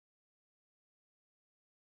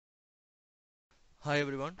Hi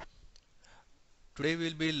everyone. Today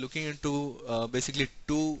we'll be looking into basically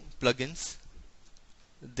two plugins.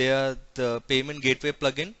 They are the payment gateway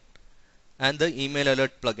plugin and the email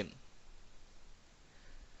alert plugin.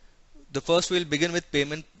 The first we'll begin with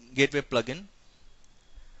payment gateway plugin.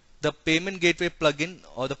 The payment gateway plugin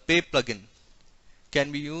or the pay plugin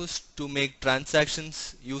can be used to make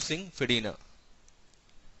transactions using Fedina.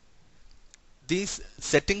 These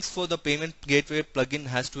settings for the payment gateway plugin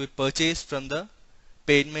has to be purchased from the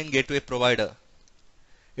payment gateway provider.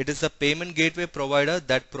 It is a payment gateway provider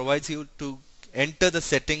that provides you to enter the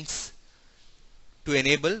settings to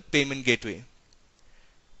enable payment gateway.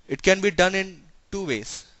 It can be done in two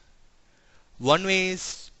ways. One way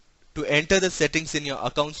is to enter the settings in your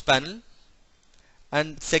accounts panel,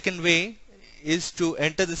 and second way is to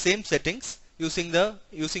enter the same settings using your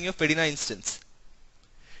Fedina instance.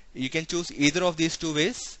 You can choose either of these two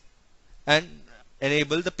ways and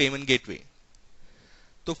enable the payment gateway.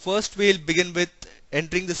 So first we'll begin with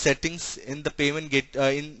entering the settings in the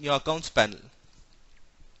in your accounts panel.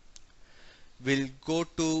 We'll go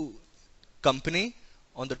to company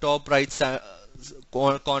on the top right side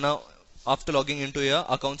corner after logging into your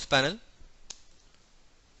accounts panel,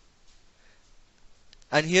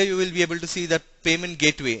 and here you will be able to see that payment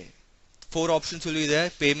gateway. Four options will be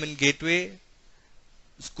there: payment gateway,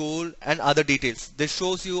 school, and other details. This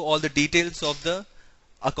shows you all the details of the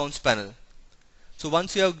accounts panel. So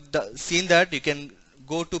once you have seen that, you can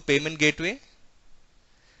go to payment gateway,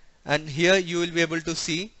 and here you will be able to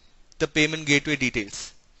see the payment gateway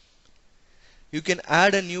details. You can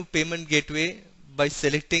add a new payment gateway by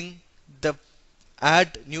selecting the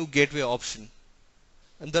add new gateway option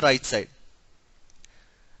on the right side.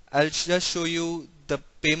 I'll just show you the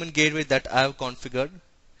payment gateway that I have configured.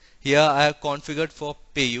 Here I have configured for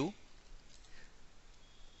PayU.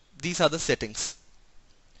 These are the settings.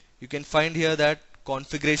 You can find here that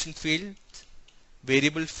configuration fields,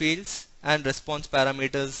 variable fields, and response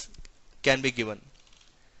parameters can be given.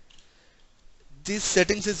 These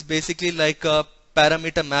settings is basically like a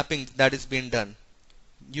parameter mapping that is being done.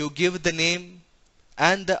 You give the name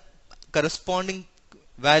and the corresponding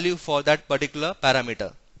value for that particular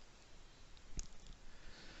parameter.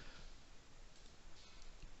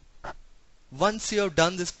 Once you have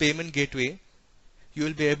done this payment gateway, you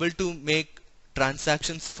will be able to make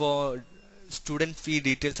transactions for student fee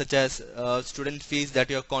details, such as student fees that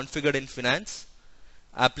you have configured in finance,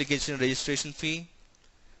 application registration fee,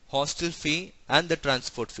 hostel fee, and the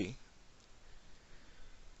transport fee.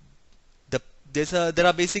 There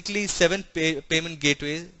are basically seven payment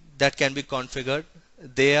gateways that can be configured.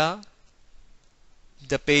 They are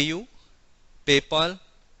the PayU, PayPal,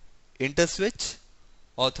 InterSwitch,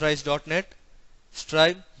 Authorize.net,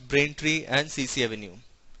 Stripe, Braintree, and CC Avenue.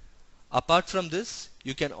 Apart from this,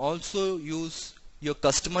 you can also use your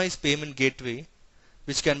customized payment gateway,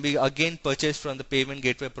 which can be again purchased from the payment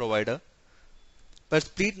gateway provider. But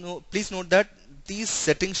please note that these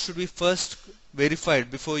settings should be first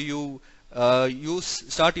verified before you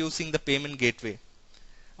start using the payment gateway.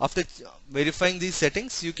 After verifying these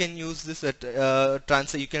settings, you can use this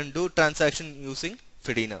you can do transaction using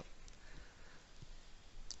Fedina.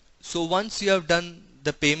 So once you have done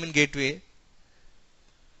the payment gateway,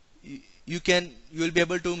 you will be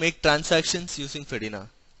able to make transactions using Fedina.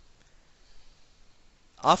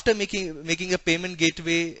 After making a payment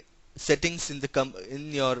gateway settings in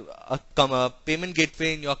your payment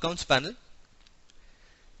gateway in your accounts panel,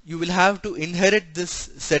 you will have to inherit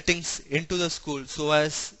this settings into the school so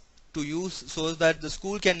that the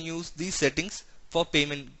school can use these settings for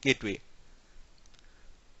payment gateway.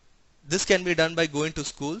 This can be done by going to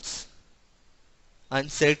schools and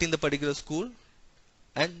selecting the particular school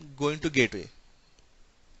and going to gateway.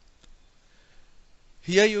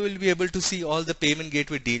 Here you will be able to see all the payment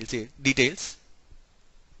gateway details.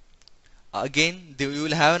 Again, you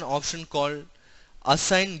will have an option called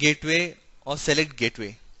assign gateway or select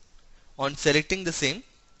gateway. On selecting the same,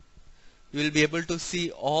 you will be able to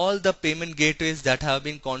see all the payment gateways that have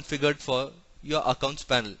been configured for your accounts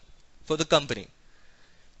panel for the company.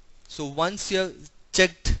 So once you have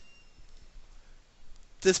checked,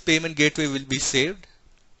 this payment gateway will be saved,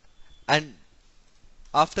 and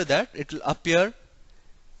after that it will appear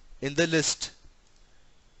in the list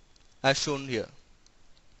as shown here.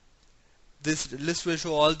 This list will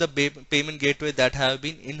show all the payment gateway that have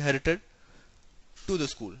been inherited to the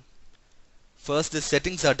school. First the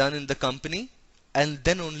settings are done in the company, and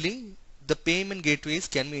then only the payment gateways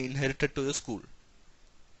can be inherited to the school.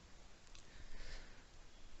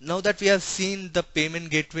 Now that we have seen the payment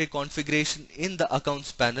gateway configuration in the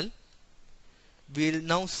accounts panel, we will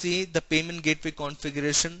now see the payment gateway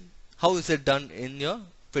configuration How is it done in your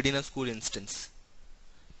Fedina School instance?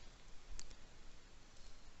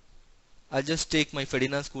 I'll just take my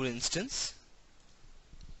Fedina School instance.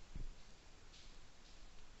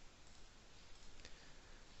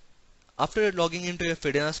 After logging into your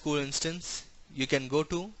Fedina School instance, you can go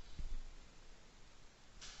to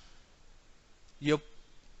your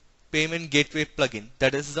payment gateway plugin,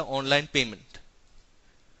 that is the online payment.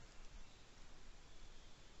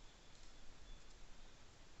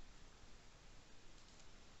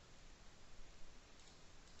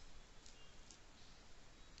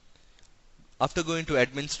 After going to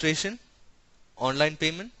administration, online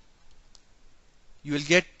payment, you will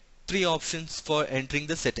get three options for entering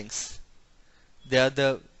the settings. They are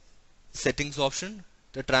the settings option,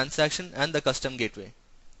 the transaction, and the custom gateway.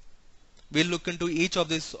 We'll look into each of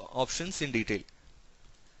these options in detail.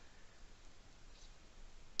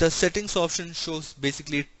 The settings option shows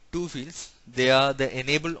basically two fields. They are the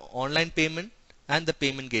enable online payment and the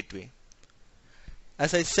payment gateway.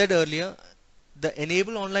 As I said earlier, the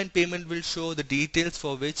enable online payment will show the details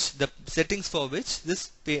for which, the settings for which this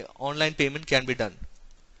online payment can be done.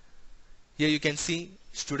 Here you can see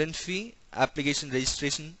student fee, application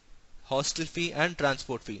registration, hostel fee, and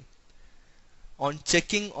transport fee. On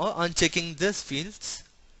checking or unchecking these fields,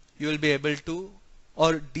 you will be able to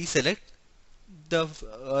or deselect the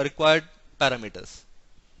required parameters.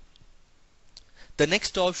 The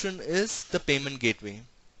next option is the payment gateway.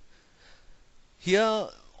 Here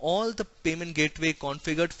all the payment gateway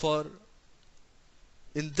configured for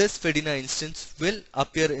in this Fedina instance will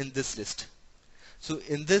appear in this list. So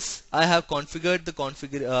in this I have configured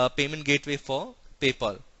the payment gateway for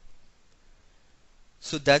PayPal.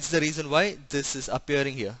 So that's the reason why this is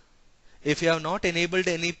appearing here. If you have not enabled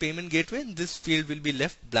any payment gateway, this field will be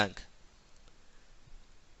left blank.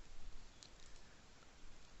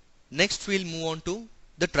 Next we'll move on to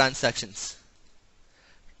the transactions.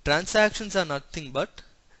 Transactions are nothing but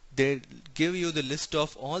they give you the list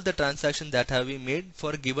of all the transactions that have been made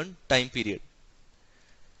for a given time period.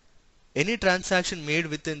 Any transaction made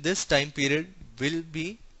within this time period will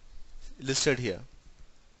be listed here.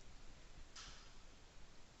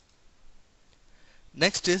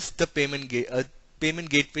 Next is the payment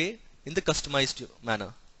gateway in the customized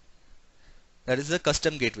manner. That is the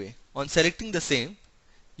custom gateway. On selecting the same,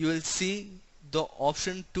 you will see the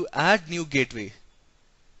option to add new gateway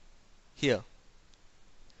here.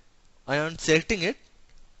 And on selecting it,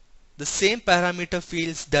 the same parameter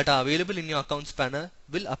fields that are available in your accounts panel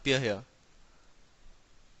will appear here.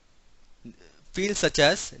 Fields such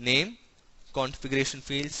as name, configuration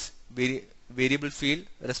fields, variable field,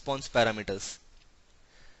 response parameters.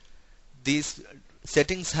 These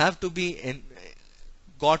settings have to be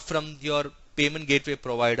got from your payment gateway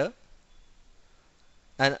provider,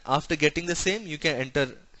 and after getting the same you can enter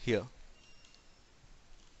here.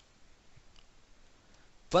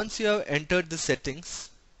 Once you have entered the settings,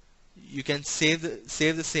 you can save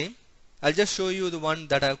the same. I'll just show you the one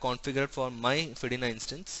that I have configured for my Fedina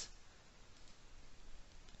instance.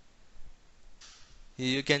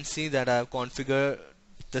 Here you can see that I have configured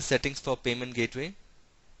the settings for payment gateway.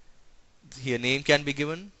 Here name can be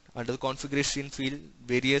given. Under the configuration field,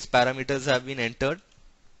 various parameters have been entered.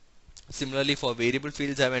 Similarly, for variable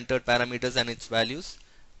fields I have entered parameters and its values,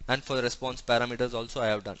 and for the response parameters also I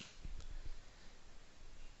have done.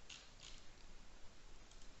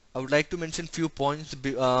 I would like to mention few points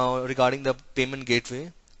regarding the payment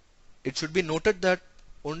gateway. It should be noted that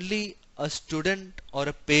only a student or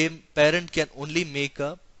a parent can only make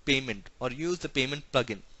a payment or use the payment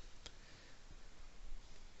plugin.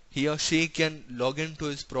 He or she can log into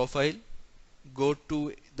his profile, go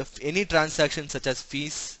to any transaction such as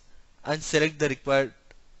fees, and select the required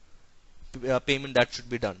payment that should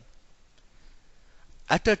be done.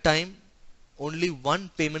 At a time, only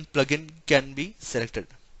one payment plugin can be selected.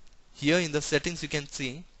 Here in the settings you can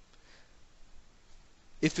see,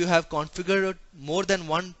 if you have configured more than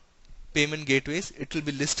one payment gateways, it will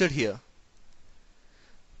be listed here.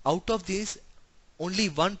 Out of these, only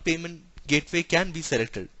one payment gateway can be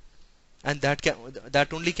selected, and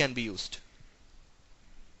that only can be used.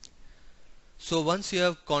 So once you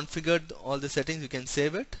have configured all the settings, you can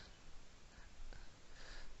save it.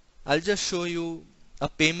 I'll just show you a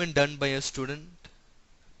payment done by a student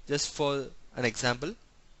just for an example.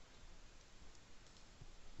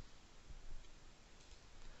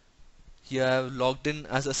 Here I have logged in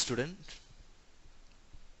as a student.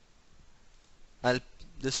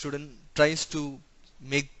 The student tries to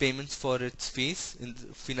make payments for its fees in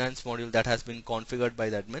the finance module that has been configured by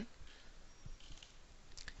the admin.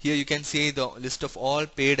 Here you can see the list of all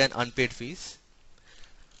paid and unpaid fees.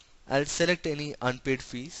 I'll select any unpaid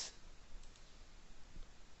fees.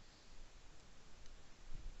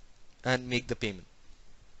 and make the payment.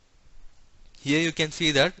 Here you can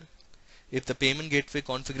see that if the payment gateway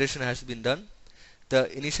configuration has been done, the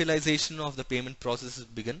initialization of the payment process is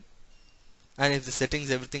begun, and if the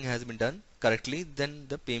settings everything has been done correctly, then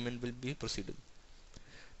the payment will be proceeded.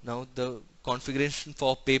 Now the configuration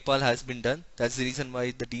for PayPal has been done. That's the reason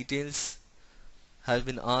why the details have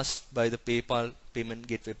been asked by the PayPal payment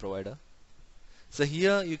gateway provider. So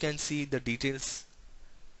here you can see the details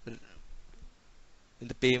in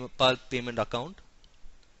the PayPal payment account.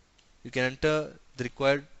 You can enter the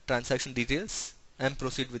required transaction details and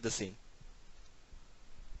proceed with the same.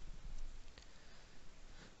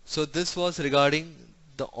 So this was regarding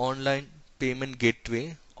the online payment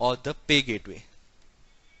gateway or the pay gateway.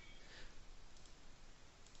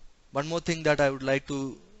 One more thing that I would like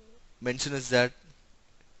to mention is that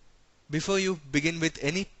before you begin with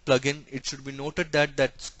any plugin, it should be noted that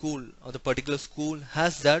that school or the particular school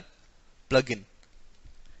has that plugin.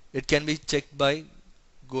 It can be checked by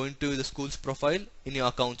going to the school's profile in your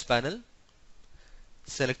accounts panel,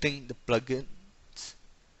 selecting the plugins.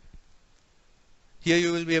 Here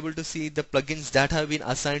you will be able to see the plugins that have been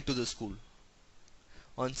assigned to the school.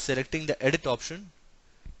 On selecting the edit option,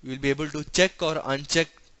 you will be able to check or uncheck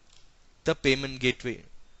the payment gateway.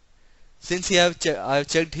 Since I have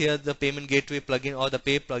checked here the payment gateway plugin or the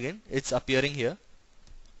pay plugin, it's appearing here.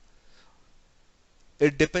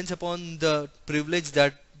 It depends upon the privilege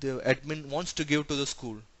that the admin wants to give to the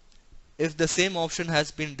school. If the same option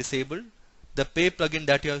has been disabled, the pay plugin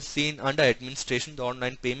that you have seen under administration, the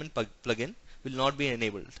online payment plugin, will not be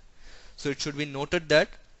enabled. So it should be noted that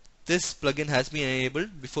this plugin has been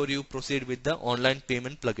enabled before you proceed with the online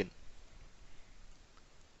payment plugin.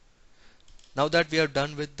 Now that we are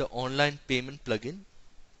done with the online payment plugin,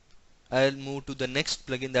 I'll move to the next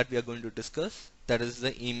plugin that we are going to discuss, that is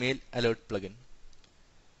the email alert plugin.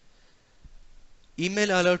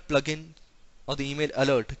 Email alert plugin or the email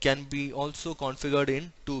alert can be also configured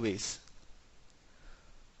in two ways.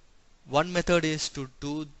 One method is to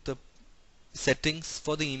do the settings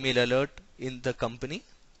for the email alert in the company,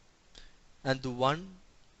 and the one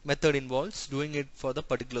method involves doing it for the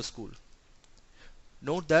particular school.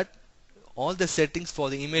 Note that all the settings for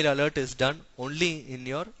the email alert is done only in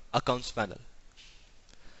your accounts panel.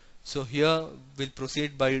 So here we'll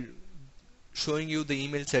proceed by showing you the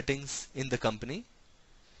email settings in the company.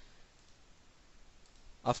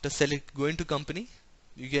 After going to company,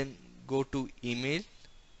 you can go to email,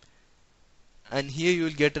 and here you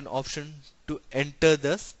will get an option to enter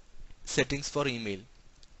the settings for email.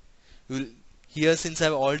 Here, since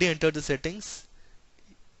I've already entered the settings,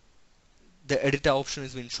 the edit option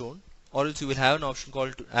has been shown, or else you will have an option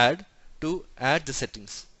called to add the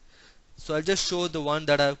settings. So I'll just show the one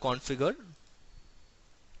that I have configured.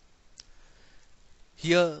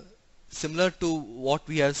 Here, similar to what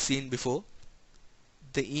we have seen before,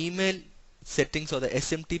 the email settings or the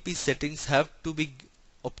SMTP settings have to be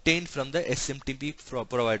obtained from the SMTP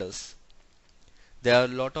providers. There are a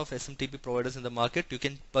lot of SMTP providers in the market. You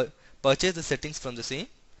can purchase the settings from the same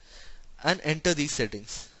and enter these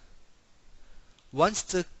settings. Once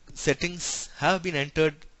the settings have been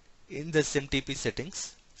entered in the SMTP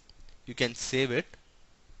settings, you can save it,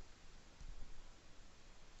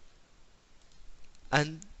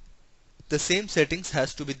 and the same settings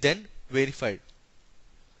has to be then verified.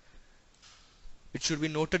 It should be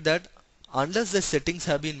noted that unless the settings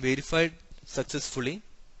have been verified successfully,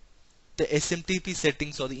 the SMTP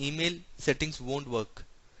settings or the email settings won't work.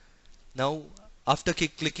 Now after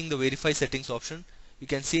clicking the verify settings option, you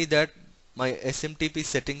can see that my SMTP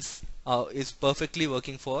settings is perfectly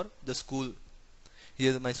working for the school.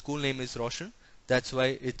 Here my school name is Roshan, that's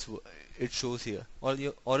why it shows here,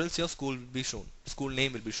 or else your school will be shown, school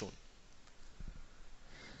name will be shown.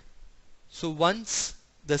 So once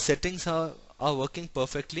the settings are working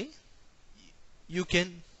perfectly, you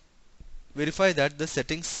can verify that the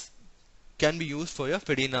settings can be used for your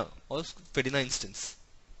Fedina or Fedina instance.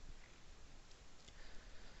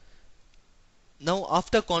 Now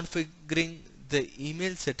after configuring the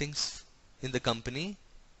email settings in the company,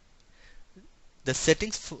 the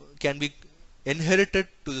settings can be inherited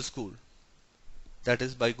to the school. That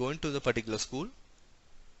is by going to the particular school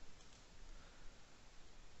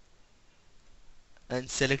and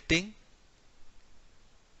selecting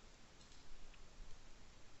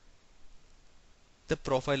the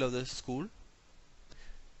profile of the school.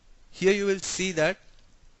 Here you will see that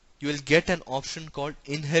you will get an option called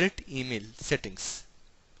inherit email settings.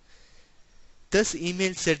 This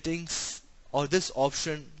email settings or this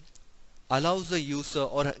option allows the user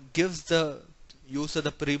or gives the user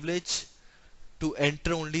the privilege to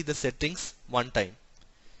enter only the settings one time.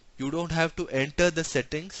 You don't have to enter the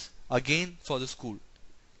settings Again for the school,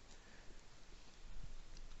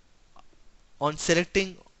 on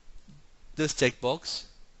selecting this checkbox,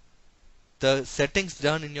 the settings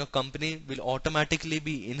done in your company will automatically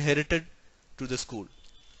be inherited to the school,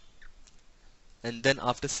 and then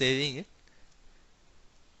after saving it,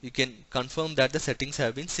 you can confirm that the settings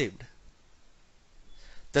have been saved.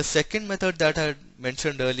 The second method that I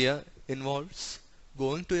mentioned earlier involves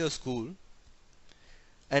going to your school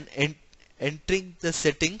and entering the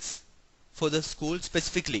settings for the school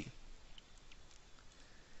specifically.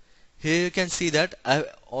 Here you can see that I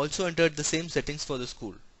also entered the same settings for the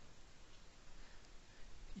school.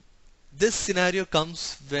 This scenario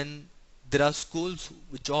comes when there are schools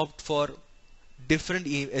which opt for different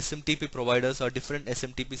SMTP providers or different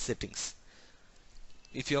SMTP settings.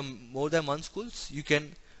 If you have more than one schools, you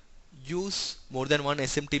can use more than one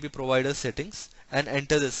SMTP provider settings and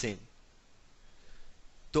enter the same.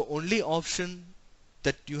 The only option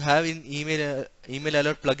that you have in email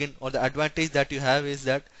alert plugin, or the advantage that you have, is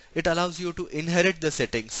that it allows you to inherit the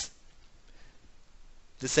settings.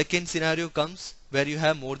 The second scenario comes where you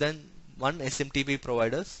have more than one SMTP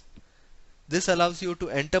providers. This allows you to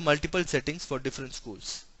enter multiple settings for different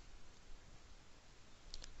schools.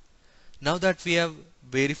 Now that we have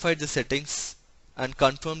verified the settings and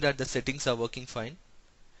confirmed that the settings are working fine,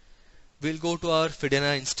 we'll go to our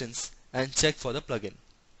Fedora instance and check for the plugin.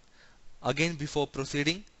 Again, before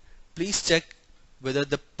proceeding, please check whether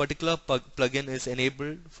the particular plugin is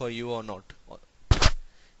enabled for you or not.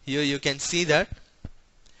 Here you can see that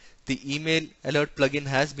the email alert plugin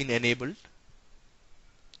has been enabled,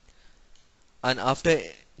 and after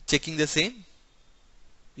checking the same,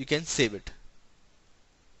 you can save it.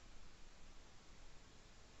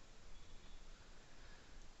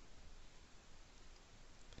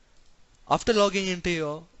 After logging into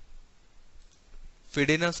your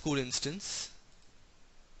Fedora school instance,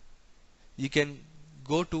 you can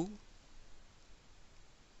go to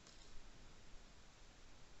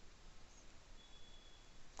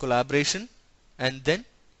collaboration and then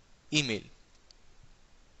email.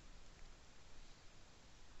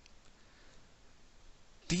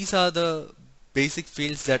 These are the basic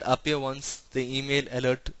fields that appear once the email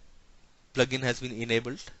alert plugin has been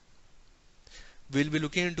enabled. We'll be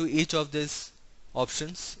looking into each of these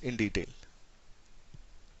options in detail.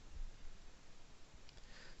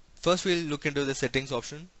 First, we'll look into the settings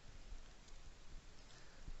option.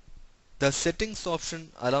 The settings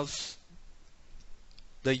option allows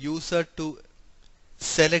the user to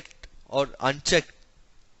select or uncheck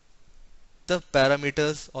the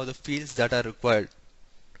parameters or the fields that are required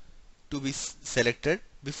to be selected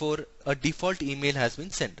before a default email has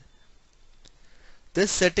been sent.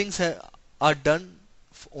 These settings are done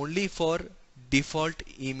only for default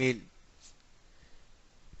email.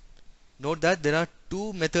 Note that there are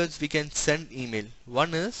two methods we can send email.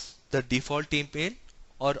 One is the default email,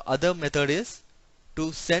 or other method is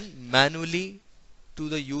to send manually to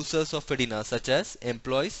the users of Fedora, such as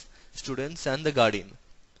employees, students and the guardian.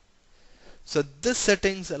 So this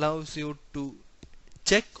settings allows you to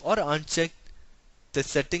check or uncheck the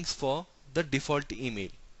settings for the default email.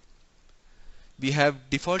 We have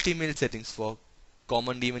default email settings for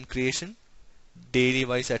common event creation, daily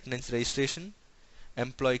wise attendance registration,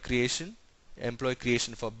 employee creation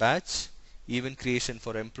for batch, event creation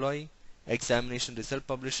for employee, examination result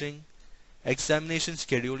publishing, examination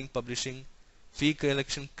scheduling publishing, fee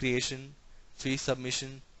collection creation, fee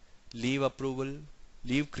submission, leave approval,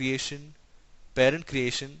 leave creation, parent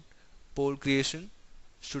creation, poll creation,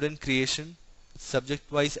 student creation, subject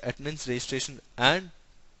wise attendance registration and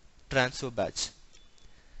transfer batch.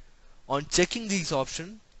 On checking these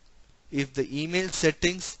options, if the email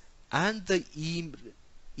settings and the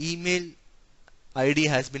email ID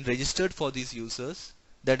has been registered for these users,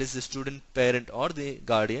 that is the student, parent or the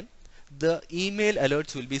guardian, the email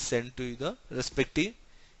alerts will be sent to the respective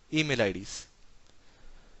email IDs.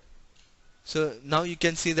 So now you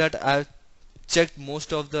can see that I've checked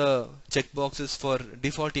most of the checkboxes for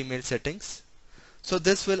default email settings. So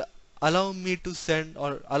this will allow me to send,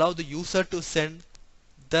 or allow the user to send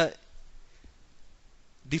the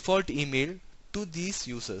default email to these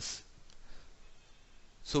users.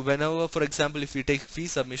 So whenever, for example, if we take fee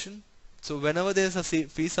submission, so whenever there is a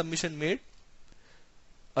fee submission made,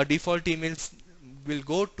 a default email will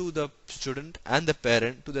go to the student and the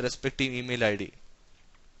parent to the respective email ID.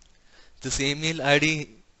 This email ID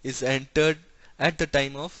is entered at the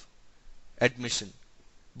time of admission,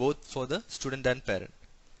 both for the student and parent.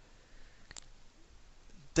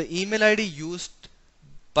 The email ID used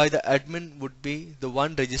by the admin would be the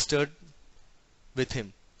one registered with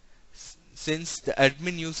him. Since the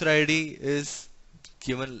admin user ID is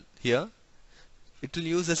given here, it will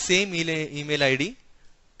use the same email ID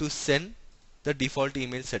to send the default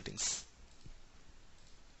email settings.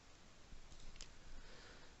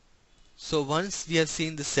 So once we have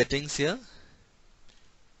seen the settings here,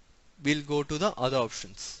 we'll go to the other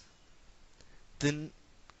options. Then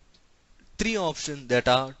three options that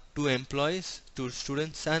are to employees, to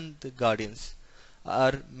students and the guardians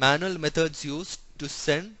are manual methods used to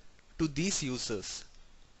send to these users.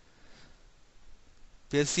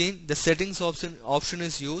 We have seen the settings option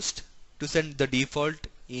is used to send the default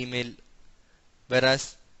email,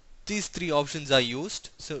 whereas these three options are used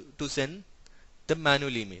to send the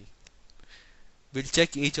manual email. We'll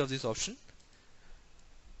check each of these options.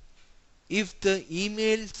 If the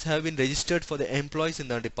emails have been registered for the employees in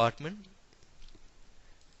the department,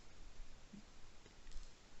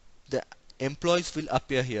 the employees will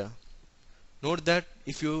appear here. Note that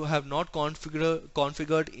if you have not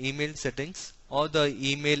configured email settings or the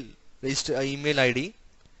email ID,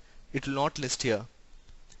 it will not list here.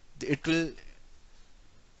 It will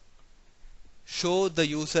show the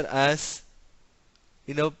user as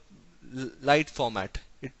in a light format.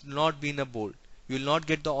 It will not be in a bold. You will not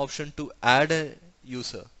get the option to add a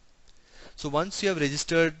user. So once you have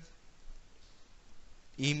registered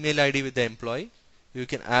email ID with the employee, you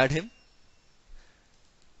can add him,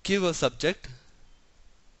 give a subject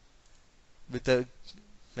with a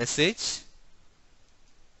message,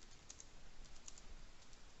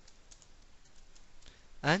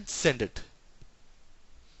 and send it.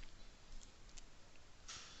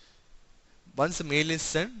 Once the mail is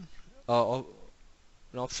sent, an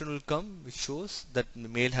option will come which shows that the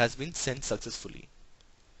mail has been sent successfully.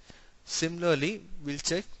 Similarly, we'll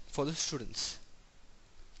check for the students.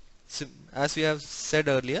 As we have said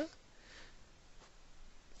earlier,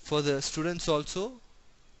 for the students also,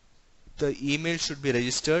 the email should be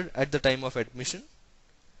registered at the time of admission,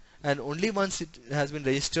 and only once it has been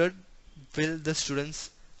registered will the students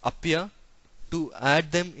appear to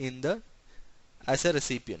add them in as a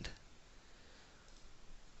recipient.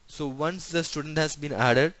 So once the student has been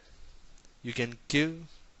added, you can give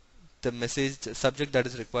the message subject that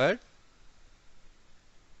is required,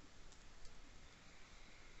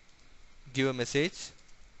 give a message,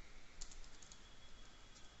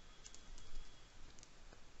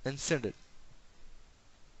 and send it.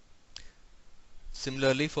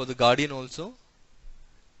 Similarly for the guardian also,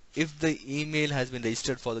 if the email has been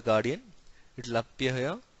registered for the guardian, it will appear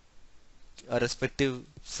here. A respective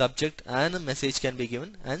subject and a message can be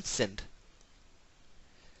given and sent.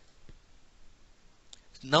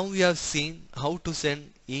 Now we have seen how to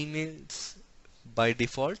send emails by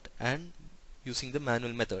default and using the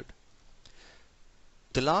manual method.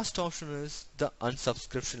 The last option is the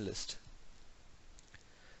unsubscription list.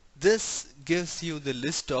 This gives you the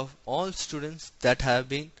list of all students that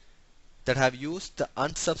have used the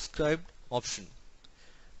unsubscribed option.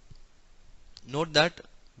 Note that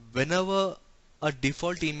whenever a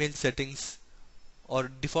default email settings or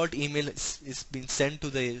default email is being sent to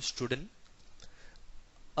the student,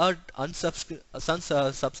 a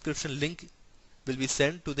subscription link will be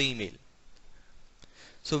sent to the email.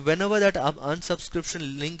 So whenever that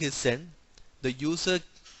unsubscription link is sent, the user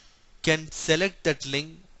can select that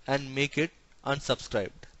link and make it unsubscribed.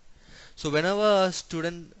 So whenever a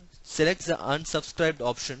student selects the unsubscribed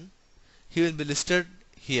option, he will be listed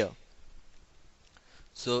here.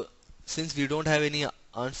 So since we don't have any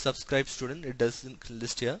unsubscribed student, it doesn't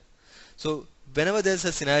list here. So whenever there's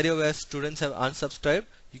a scenario where students have unsubscribed,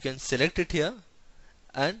 you can select it here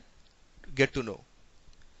and get to know.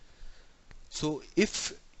 So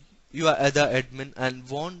if you are the admin and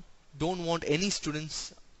don't want any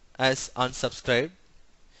students as unsubscribed,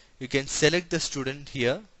 you can select the student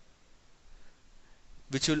here,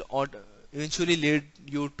 which will eventually lead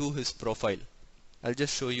you to his profile. I'll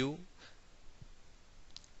just show you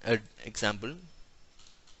an example.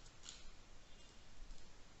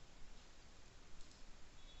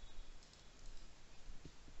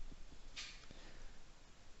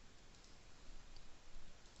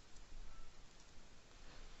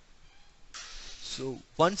 So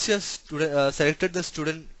once you have selected the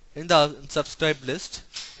student in the unsubscribed list,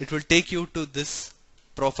 it will take you to this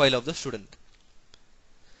profile of the student.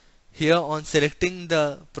 Here on selecting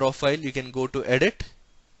the profile, you can go to edit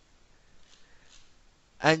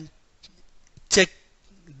and check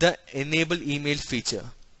the enable email feature.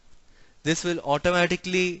 This will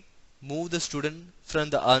automatically move the student from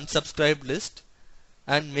the unsubscribed list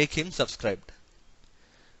and make him subscribed.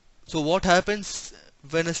 So what happens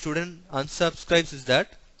when a student unsubscribes is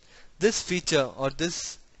that this feature or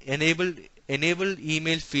this enable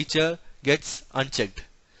email feature gets unchecked.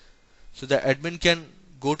 So the admin can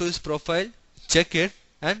go to his profile, check it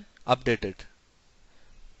and update it.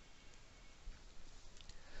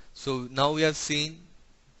 So now we have seen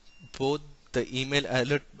both the email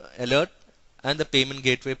alert and the payment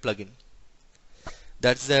gateway plugin.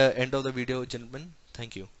 That's the end of the video, gentlemen.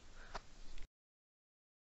 Thank you.